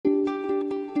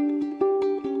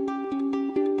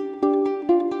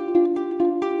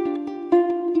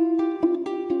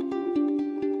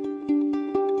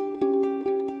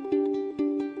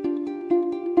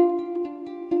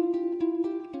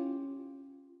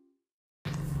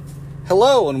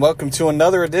Hello, and welcome to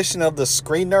another edition of the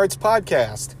Screen Nerds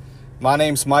Podcast. My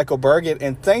name's Michael Burgett,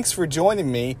 and thanks for joining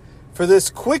me for this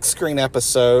quick screen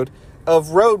episode of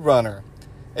Roadrunner,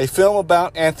 a film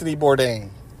about Anthony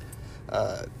Bourdain.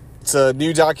 It's a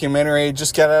new documentary,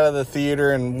 just got out of the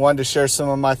theater and wanted to share some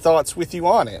of my thoughts with you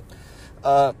on it.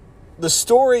 The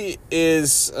story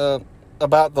is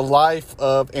about the life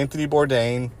of Anthony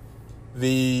Bourdain,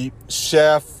 the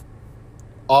chef,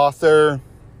 author,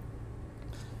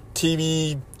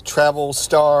 TV travel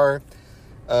star,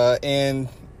 and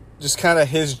just kind of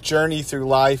his journey through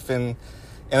life and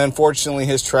unfortunately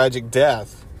his tragic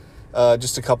death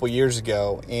just a couple years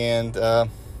ago. And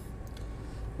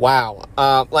wow,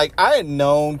 like I had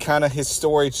known kind of his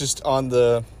story just on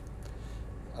the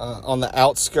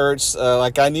outskirts.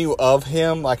 Like I knew of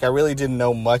him, like I really didn't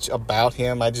know much about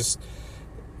him. I just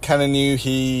kind of knew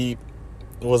he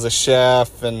was a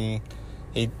chef and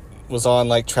he was on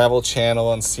like Travel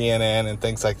Channel and CNN and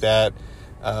things like that.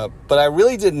 But I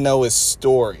really didn't know his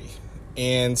story.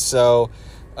 And so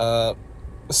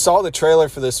saw the trailer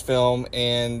for this film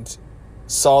and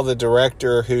saw the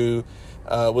director who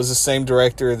was the same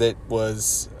director that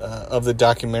was of the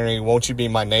documentary Won't You Be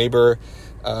My Neighbor,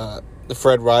 the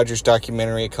Fred Rogers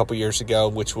documentary a couple years ago,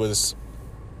 which was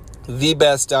the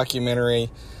best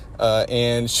documentary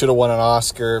and should have won an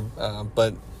Oscar,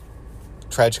 but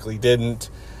tragically didn't.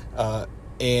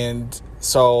 And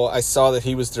so I saw that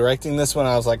he was directing this one.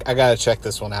 I was like, I gotta check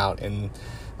this one out, and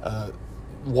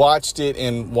watched it,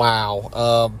 and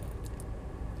wow,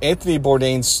 Anthony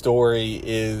Bourdain's story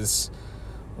is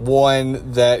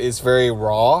one that is very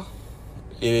raw.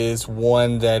 It is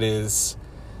one that is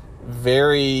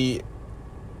very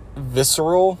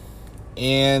visceral,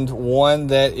 and one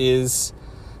that is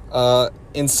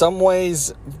in some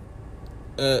ways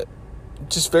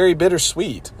just very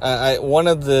bittersweet. One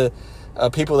of the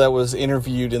people that was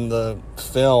interviewed in the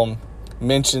film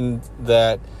mentioned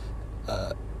that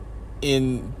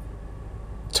in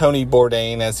Tony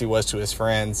Bourdain, as he was to his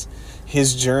friends,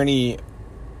 his journey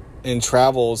in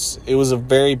travels, it was a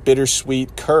very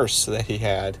bittersweet curse that he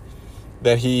had,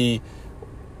 that he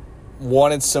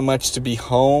wanted so much to be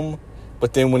home,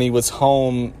 but then when he was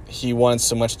home, he wanted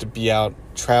so much to be out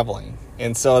traveling.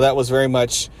 And so that was very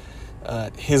much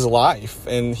his life,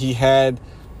 and he had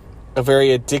a very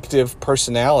addictive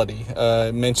personality.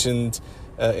 Mentioned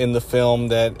in the film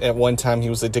that at one time he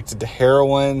was addicted to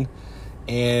heroin,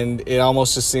 and it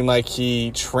almost just seemed like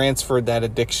he transferred that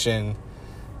addiction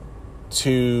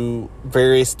to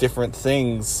various different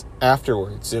things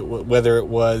afterwards. Whether it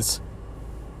was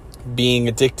being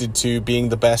addicted to being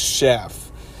the best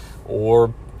chef,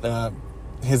 or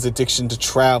his addiction to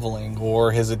traveling,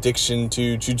 or his addiction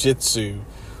to jiu-jitsu,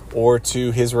 or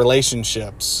to his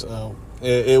relationships.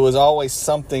 It was always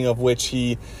something of which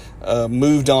he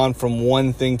moved on from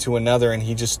one thing to another, and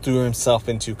he just threw himself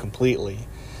into completely.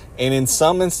 And in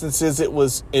some instances,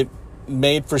 it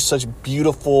made for such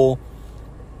beautiful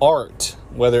art,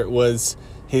 whether it was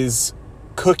his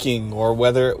cooking or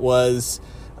whether it was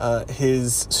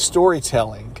his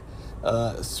storytelling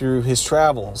through his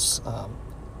travels,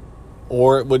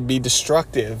 or it would be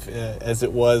destructive, as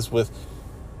it was with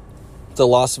the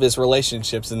loss of his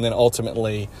relationships, and then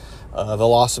ultimately the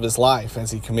loss of his life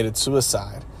as he committed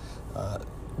suicide.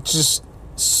 Just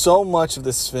so much of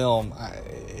this film,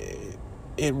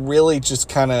 it really just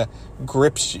kind of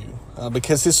grips you,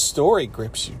 because his story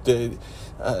grips you.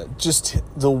 Just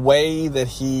the way that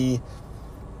he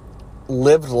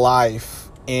lived life,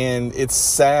 and it's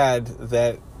sad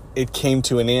that it came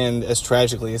to an end as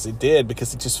tragically as it did,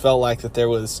 because it just felt like that there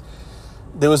was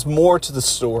more to the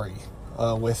story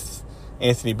with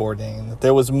Anthony Bourdain, that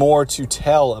there was more to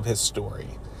tell of his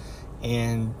story,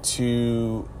 and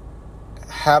to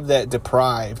have that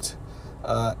deprived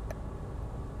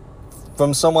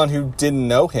from someone who didn't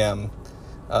know him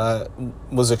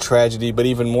was a tragedy. But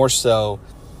even more so,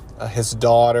 his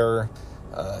daughter,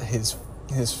 his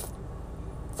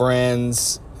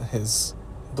friends,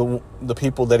 the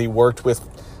people that he worked with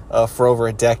for over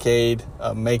a decade,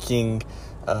 making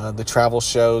the travel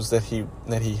shows that he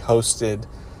hosted.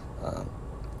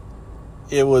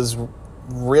 It was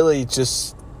really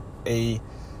just a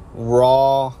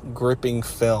raw, gripping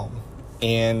film.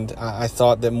 And I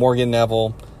thought that Morgan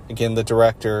Neville, again, the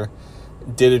director,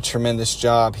 did a tremendous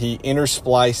job. He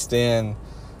interspliced in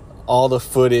all the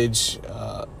footage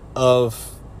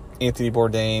of Anthony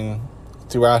Bourdain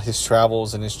throughout his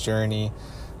travels and his journey,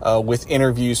 with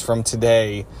interviews from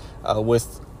today,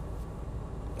 with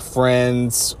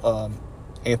friends,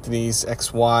 Anthony's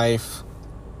ex-wife,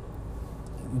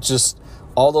 just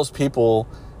all those people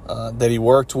that he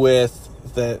worked with,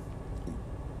 that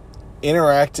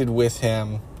interacted with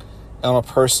him on a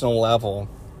personal level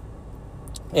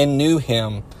and knew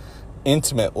him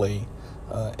intimately,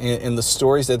 in the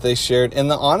stories that they shared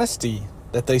and the honesty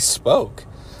that they spoke.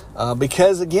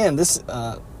 Because again, this,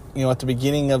 at the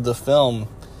beginning of the film,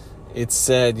 it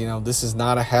said, this is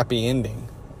not a happy ending.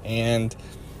 And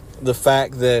the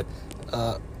fact that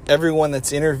everyone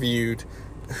that's interviewed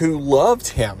who loved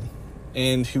him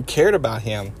and who cared about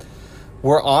him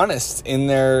were honest in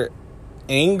their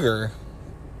anger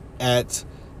at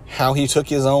how he took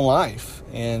his own life.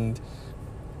 And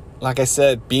like I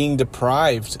said, being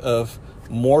deprived of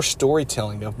more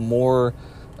storytelling, of more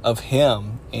of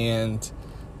him, and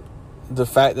the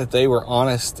fact that they were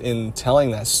honest in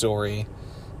telling that story,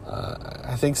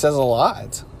 I think says a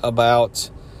lot about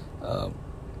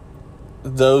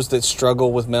those that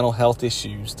struggle with mental health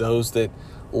issues, those that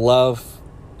love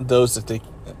those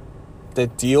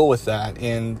that deal with that,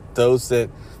 and those that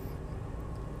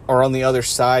are on the other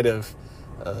side of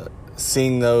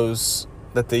seeing those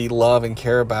that they love and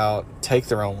care about take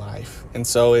their own life. And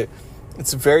so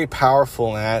it's very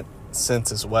powerful in that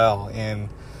sense as well, and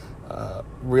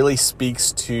really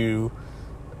speaks to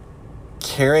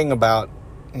caring about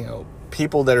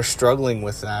people that are struggling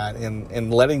with that,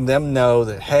 and letting them know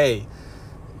that, hey,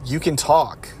 you can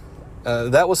talk.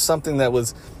 That was something that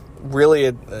was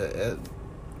really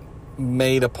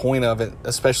made a point of it,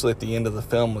 especially at the end of the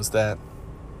film, was that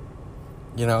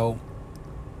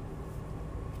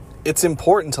it's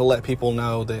important to let people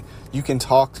know that you can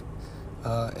talk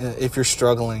if you're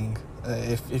struggling,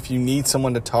 if you need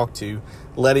someone to talk to,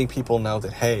 letting people know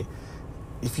that, hey,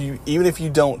 even if you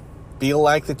don't feel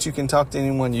like that you can talk to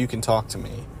anyone, you can talk to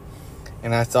me.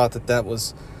 And I thought that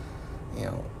was,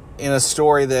 in a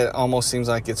story that almost seems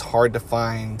like it's hard to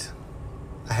find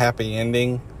a happy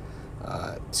ending,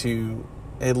 to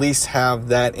at least have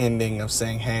that ending of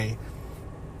saying, hey,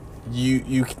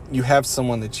 you have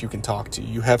someone that you can talk to.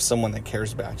 You have someone that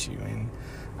cares about you. And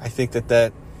I think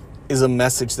that is a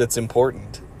message that's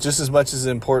important. Just as much as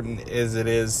important as it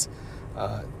is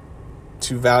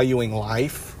to valuing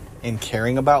life and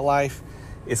caring about life,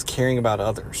 is caring about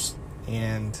others.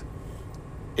 And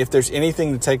if there's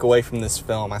anything to take away from this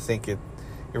film, I think it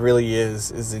really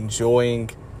is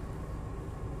enjoying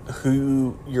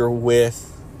who you're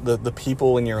with, the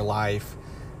people in your life,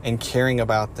 and caring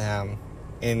about them,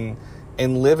 and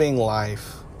living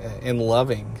life and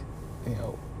loving.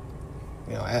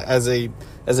 As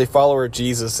a follower of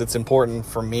Jesus, it's important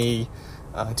for me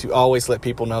to always let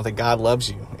people know that God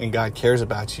loves you and God cares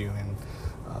about you,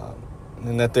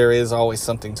 and that there is always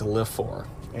something to live for.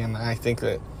 And I think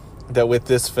that with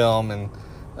this film, and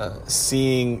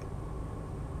seeing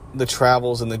the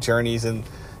travels and the journeys,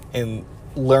 and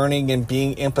learning and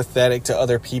being empathetic to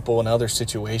other people in other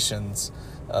situations,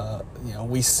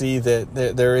 we see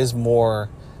that there is more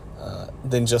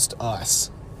than just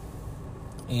us.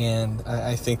 And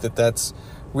I think that that's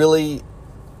really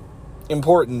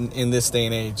important in this day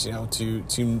and age,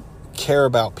 to care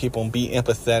about people and be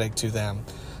empathetic to them.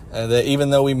 That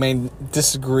even though we may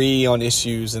disagree on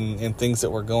issues and things that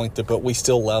we're going through, but we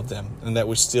still love them, and that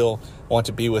we still want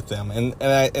to be with them.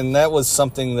 And that was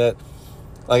something that,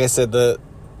 like I said, the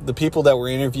people that were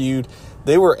interviewed,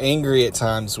 they were angry at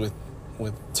times with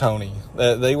Tony.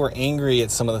 They were angry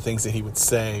at some of the things that he would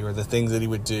say or the things that he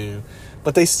would do,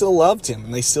 but they still loved him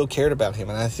and they still cared about him.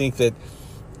 And I think that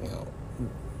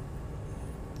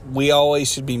we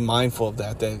always should be mindful of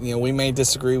that we may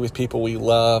disagree with people we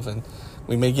love, and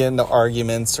we may get into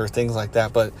arguments or things like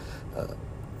that,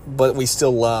 but we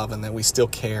still love, and that we still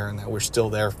care, and that we're still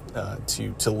there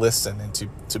to listen and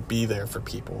to be there for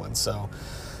people. And so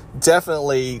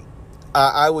definitely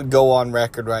I would go on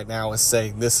record right now as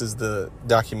saying this is the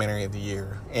documentary of the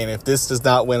year. And if this does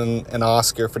not win an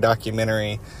Oscar for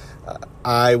documentary,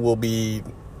 I will be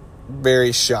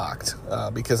very shocked,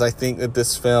 because I think that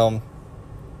this film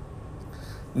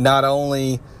not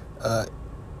only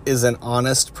is an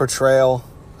honest portrayal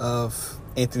of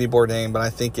Anthony Bourdain, but I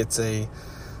think it's a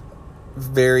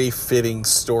very fitting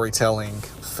storytelling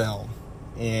film.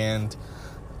 And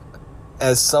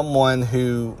as someone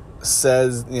who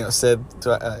said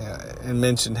and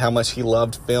mentioned how much he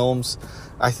loved films,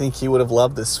 I think he would have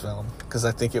loved this film, because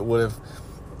I think it would have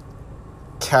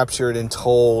captured and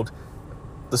told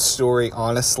the story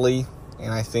honestly,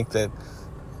 and I think that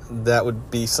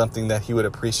would be something that he would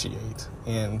appreciate.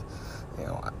 And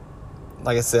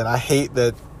like I said, I hate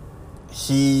that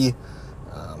he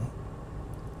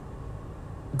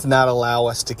did not allow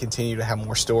us to continue to have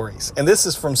more stories. And this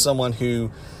is from someone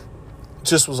who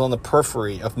just was on the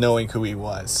periphery of knowing who he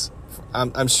was.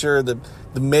 I'm sure that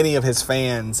the many of his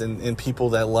fans and people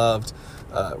that loved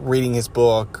reading his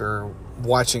book or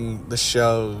watching the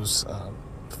shows,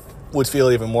 would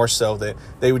feel even more so that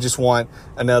they would just want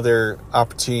another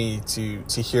opportunity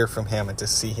to hear from him and to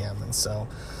see him. And so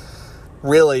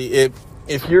really,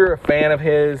 if you're a fan of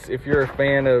his, if you're a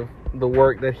fan of the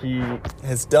work that he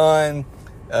has done,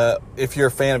 if you're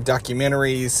a fan of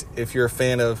documentaries, if you're a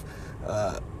fan of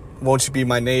Won't You Be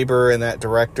My Neighbor and that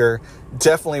director,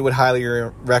 definitely would highly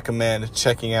recommend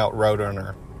checking out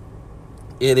Roadrunner.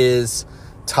 It is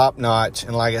top notch,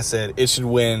 and like I said, it should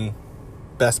win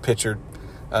Best Picture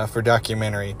for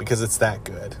documentary because it's that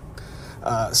good.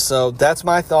 So that's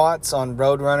my thoughts on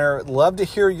Roadrunner. Love to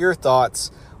hear your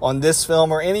thoughts on this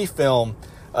film or any film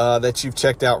that you've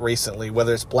checked out recently,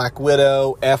 whether it's Black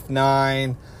Widow,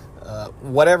 F9,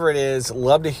 whatever it is.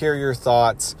 Love to hear your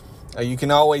thoughts. You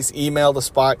can always email the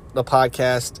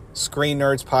podcast,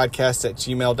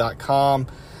 screennerdspodcast@gmail.com.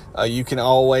 You can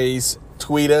always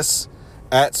tweet us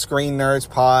at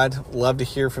screennerdspod. Love to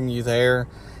hear from you there.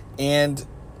 And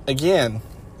again,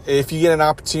 if you get an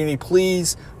opportunity,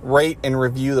 please rate and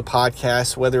review the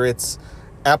podcast, whether it's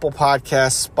Apple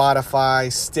Podcasts,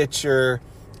 Spotify, Stitcher,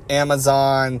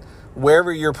 Amazon,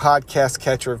 wherever your podcast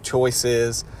catcher of choice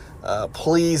is.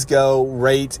 Please go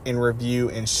rate and review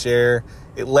and share.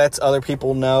 It lets other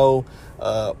people know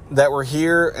that we're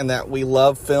here and that we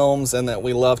love films and that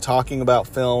we love talking about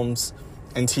films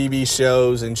and TV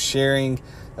shows and sharing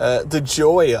the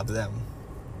joy of them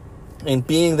and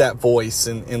being that voice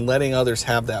and letting others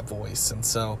have that voice. And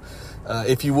so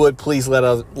if you would, please let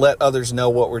others know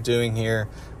what we're doing here.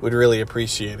 We'd really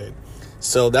appreciate it.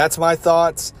 So that's my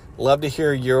thoughts. Love to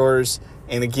hear yours.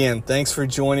 And again, thanks for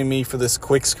joining me for this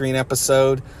quick screen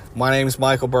episode. My name is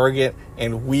Michael Burgett,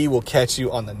 and we will catch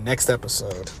you on the next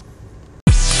episode.